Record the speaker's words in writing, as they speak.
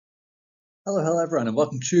Hello everyone, and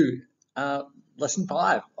welcome to lesson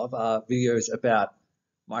 5 of our videos about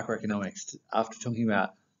microeconomics. After talking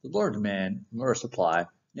about the law of demand, law of supply,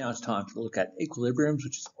 now it's time to look at equilibriums,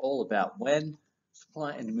 which is all about when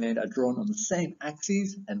supply and demand are drawn on the same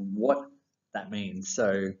axes and what that means. So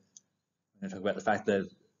we're going to talk about the fact that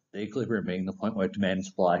the equilibrium being the point where demand and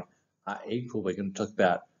supply are equal. We're going to talk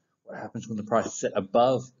about what happens when the price is set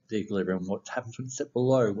above the equilibrium, what happens when it's set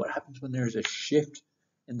below, what happens when there is a shift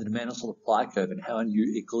in the demand and supply curve and how a new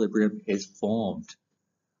equilibrium is formed.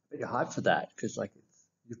 I'm pretty hyped for that because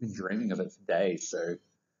you've been dreaming of it for days, so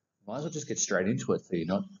might as well just get straight into it so you're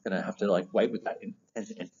not going to have to wait with that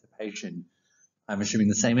intense anticipation. I'm assuming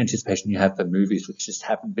the same anticipation you have for movies which just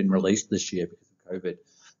haven't been released this year because of COVID.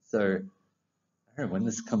 So I don't know when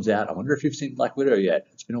this comes out. I wonder if you've seen Black Widow yet.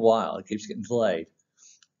 It's been a while. It keeps getting delayed.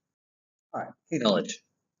 All right, key knowledge.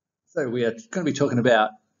 So we are going to be talking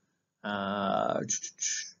about uh,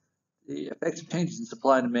 the effects of changes in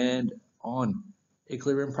supply and demand on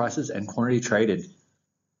equilibrium prices and quantity traded.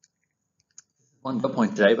 One dot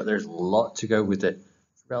point today, but there's a lot to go with it.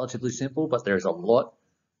 It's relatively simple, but there's a lot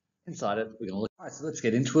inside it. We're going to look. All right, so let's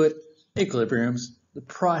get into it. Equilibriums, the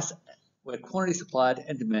price where quantity supplied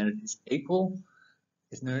and demanded is equal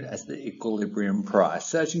is known as the equilibrium price.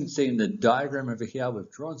 So as you can see in the diagram over here, we've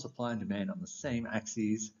drawn supply and demand on the same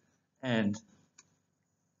axes, and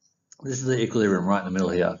this is the equilibrium right in the middle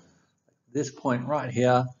here. This point right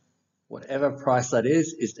here, whatever price that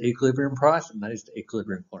is the equilibrium price, and that is the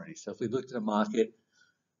equilibrium quantity. So if we looked at a market,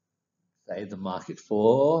 say the market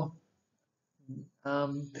for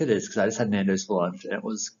pitters, because I just had Nando's for lunch, and it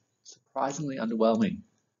was surprisingly underwhelming.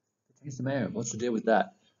 Taste the mayo, what's the deal with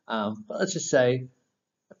that? But let's just say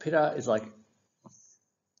a pitter is it's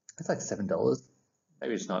like $7.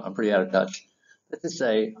 Maybe it's not, I'm pretty out of touch. Let's just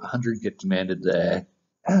say 100 get demanded there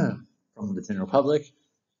from the general public.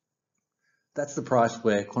 That's the price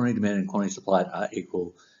where quantity demand and quantity supplied are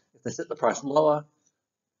equal. If they set the price lower,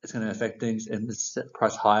 it's going to affect things, and if they set the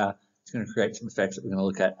price higher, it's going to create some effects that we're going to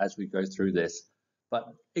look at as we go through this.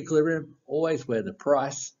 But equilibrium, always where the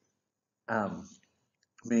price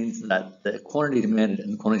means that the quantity demanded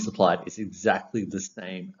and the quantity supplied is exactly the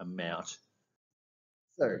same amount.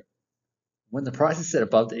 So when the price is set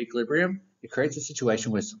above the equilibrium, it creates a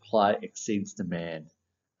situation where supply exceeds demand.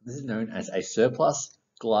 This is known as a surplus,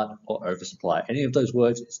 glut, or oversupply. Any of those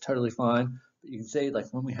words is totally fine, but you can see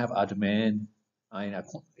when we have our demand, our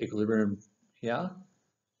equilibrium here,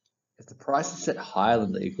 if the price is set higher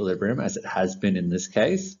than the equilibrium, as it has been in this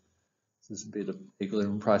case, so this would be the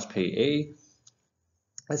equilibrium price PE,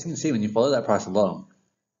 as you can see when you follow that price along,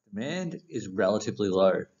 demand is relatively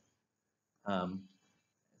low at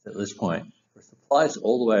this point. The supply is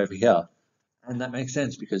all the way over here, and that makes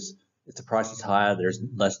sense because if the price is higher, there's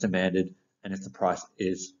less demanded, and if the price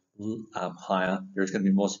is higher, there's going to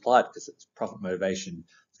be more supplied because it's profit motivation.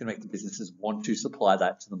 It's going to make the businesses want to supply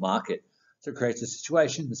that to the market. So it creates a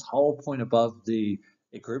situation, this whole point above the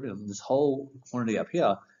equilibrium, this whole quantity up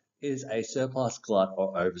here is a surplus, glut,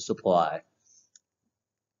 or oversupply.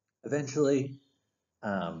 Eventually,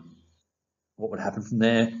 what would happen from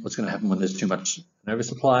there? What's going to happen when there's too much an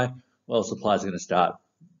oversupply? Well, suppliers are going to start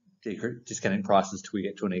discounting prices till we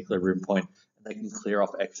get to an equilibrium point, and they can clear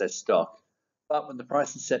off excess stock. But when the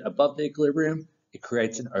price is set above the equilibrium, it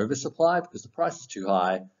creates an oversupply because the price is too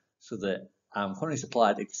high, so the quantity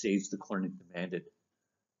supplied exceeds the quantity demanded.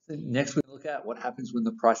 So next, we look at what happens when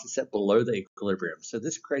the price is set below the equilibrium. So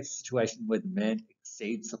this creates a situation where demand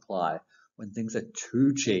exceeds supply. When things are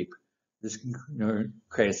too cheap, this can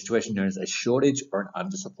create a situation known as a shortage or an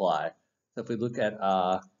undersupply. So if we look at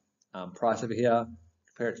our price over here,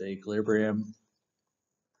 compare it to equilibrium,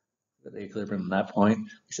 at the equilibrium at that point,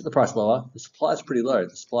 we set the price lower, the supply is pretty low,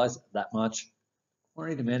 the supply is that much,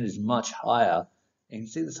 quantity demand is much higher, and you can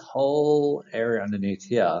see this whole area underneath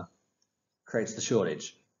here creates the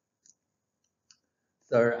shortage.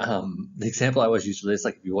 So the example I always use for this,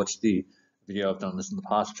 if you watch the video I've done this in the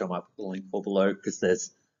past, which I might put the link for below, because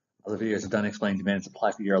there's other videos I've done explaining demand and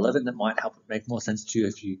supply for year 11 that might help make more sense to you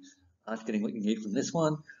if you aren't getting what you need from this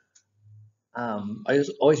one. I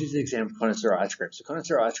always use the example of connoisseur ice cream. So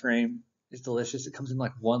connoisseur ice cream is delicious. It comes in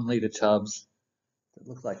 1 liter tubs that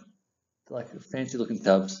look like fancy looking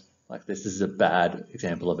tubs like this. This is a bad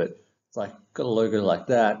example of it. It's got a logo like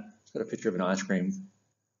that. It's got a picture of an ice cream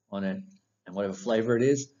on it and whatever flavor it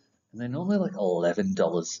is. And they're normally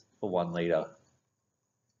 $11 for 1 liter.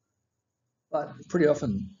 But pretty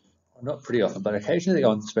often, not pretty often, but occasionally they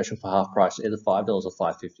go on special for half price, either $5 or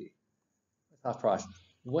 $5.50. Half price.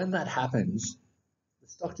 When that happens, the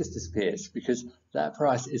stock just disappears because that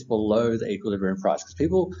price is below the equilibrium price. Because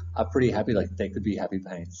people are pretty happy, like they could be happy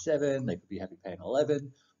paying 7, they could be happy paying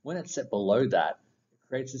 11. When it's set below that, it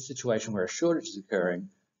creates a situation where a shortage is occurring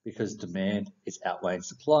because demand is outweighing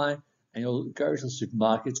supply, and you'll go to the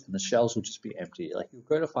supermarkets and the shelves will just be empty. Like you'll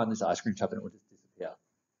go to find this ice cream tub and it will just disappear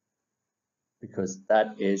because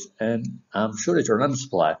that is an shortage or an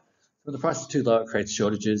undersupply. When the price is too low, it creates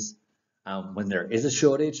shortages. When there is a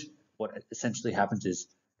shortage, what essentially happens is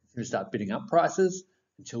consumers start bidding up prices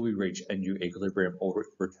until we reach a new equilibrium or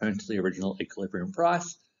return to the original equilibrium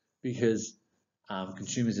price, because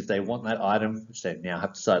consumers, if they want that item, which they now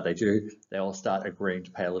have decided they do, they all start agreeing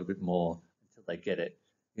to pay a little bit more until they get it.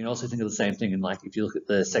 You can also think of the same thing in, like, if you look at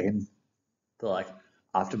the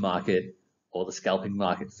aftermarket or the scalping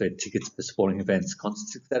market for tickets for sporting events,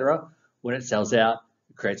 concerts, etc. When it sells out,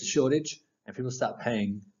 it creates a shortage and people start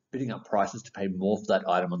bidding up prices to pay more for that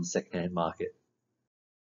item on the second-hand market.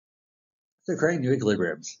 So creating new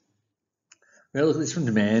equilibriums. We're going to look at this from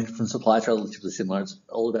demand, from supply to relatively similar. It's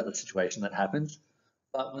all about the situation that happens.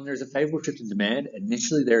 But when there's a favorable shift in demand,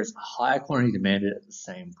 initially there is a higher quantity demanded at the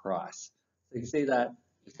same price. So you can see that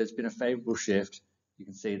if there's been a favorable shift, you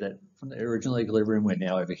can see that from the original equilibrium, we're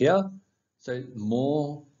now over here. So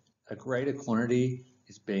a greater quantity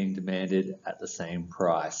is being demanded at the same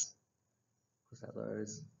price.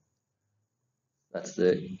 That's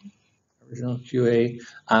the original QE.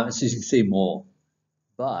 So you can see more,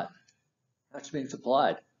 but how much is being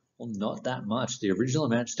supplied? Well, not that much. The original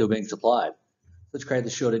amount is still being supplied. Let's create the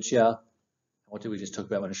shortage here. What did we just talk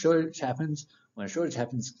about when a shortage happens? When a shortage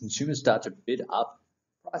happens, consumers start to bid up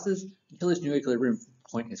prices until this new equilibrium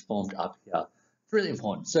point is formed up here. It's really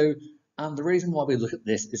important. So the reason why we look at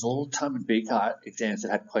this is a lot of time in BCAR exams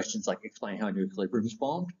that had questions like explain how a new equilibrium is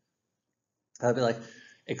formed. They'll be like,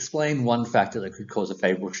 explain one factor that could cause a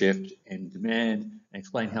favorable shift in demand and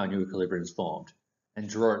explain how a new equilibrium is formed and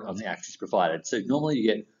draw it on the axis provided. So normally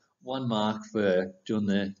you get 1 mark for doing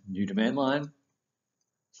the new demand line.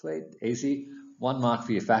 Sweet, easy. 1 mark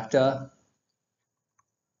for your factor.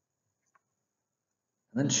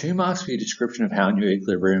 And then 2 marks for your description of how a new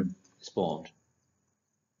equilibrium is formed.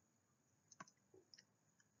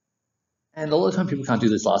 And a lot of the time people can't do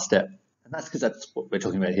this last step. And that's because that's what we're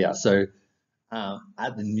talking about here. So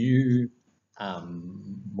at the new,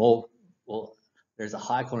 there's a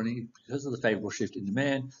high quantity, because of the favorable shift in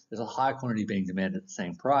demand, there's a high quantity being demanded at the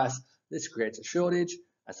same price. This creates a shortage.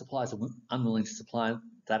 As suppliers are unwilling to supply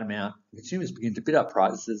that amount, consumers begin to bid up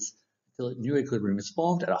prices until a new equilibrium is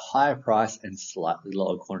formed at a higher price and slightly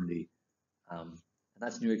lower quantity. And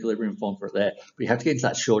that's new equilibrium formed for it there. But you have to get into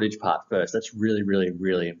that shortage part first. That's really, really,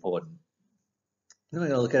 really important. Then we're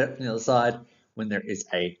going to look at it from the other side when there is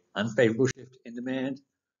an unfavorable shift in demand.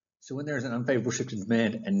 So when there is an unfavorable shift in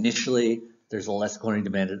demand, initially there's a less quantity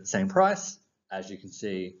demanded at the same price. As you can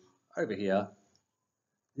see over here,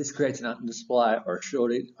 this creates an undersupply or a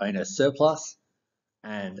shortage, a surplus.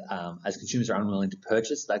 And as consumers are unwilling to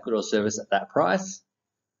purchase that good or service at that price.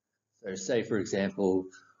 So say, for example,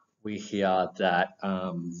 we hear that,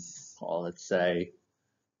 let's say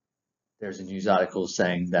there's a news article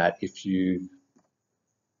saying that if you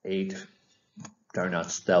eat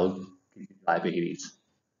donuts, they'll give you diabetes,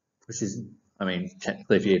 which is,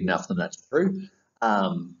 technically if you eat enough of them, that's true.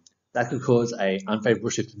 That could cause an unfavorable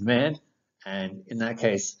shift in demand. And in that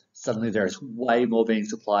case, suddenly there's way more being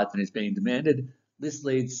supplied than is being demanded. This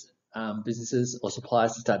leads businesses or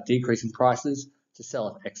suppliers to start decreasing prices to sell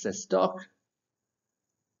off excess stock.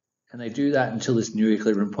 And they do that until this new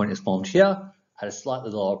equilibrium point is formed here at a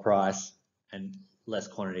slightly lower price and less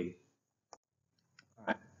quantity. All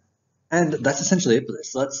right. And that's essentially it for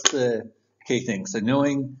this. So that's the key thing. So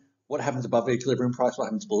knowing what happens above the equilibrium price, what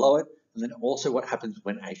happens below it, and then also what happens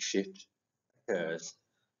when a shift occurs.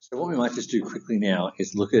 So what we might just do quickly now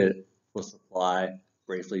is look at it for supply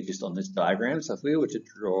briefly just on this diagram. So if we were to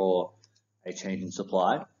draw a change in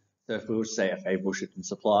supply, so if we were to say a favorable shift in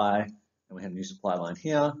supply, and we have a new supply line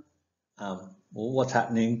here, well, what's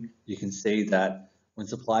happening? You can see that when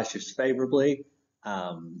supply shifts favorably,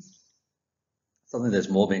 suddenly there's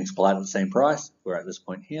more being supplied at the same price. We're at this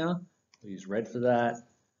point here. We'll use red for that,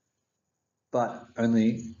 but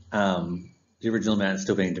only the original amount is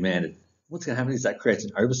still being demanded. What's going to happen is that creates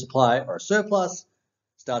an oversupply or a surplus,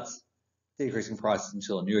 starts decreasing prices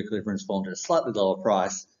until a new equilibrium is formed at a slightly lower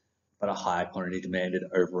price, but a higher quantity demanded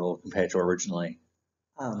overall compared to originally.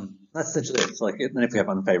 That's essentially it. So then if we have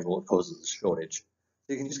unfavorable, it causes a shortage.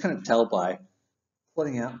 So you can just kind of tell by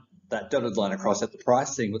plotting out that dotted line across at the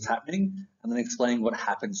price, seeing what's happening, and then explaining what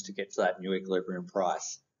happens to get to that new equilibrium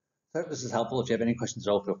price. So I hope this is helpful. If you have any questions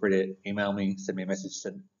at all, feel free to email me, send me a message,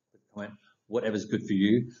 send a comment, whatever's good for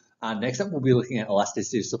you. Next up, we'll be looking at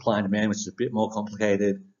elasticity of supply and demand, which is a bit more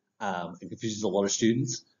complicated. It confuses a lot of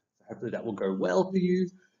students. Hopefully that will go well for you.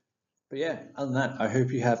 But yeah, other than that, I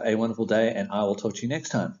hope you have a wonderful day, and I will talk to you next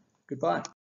time. Goodbye.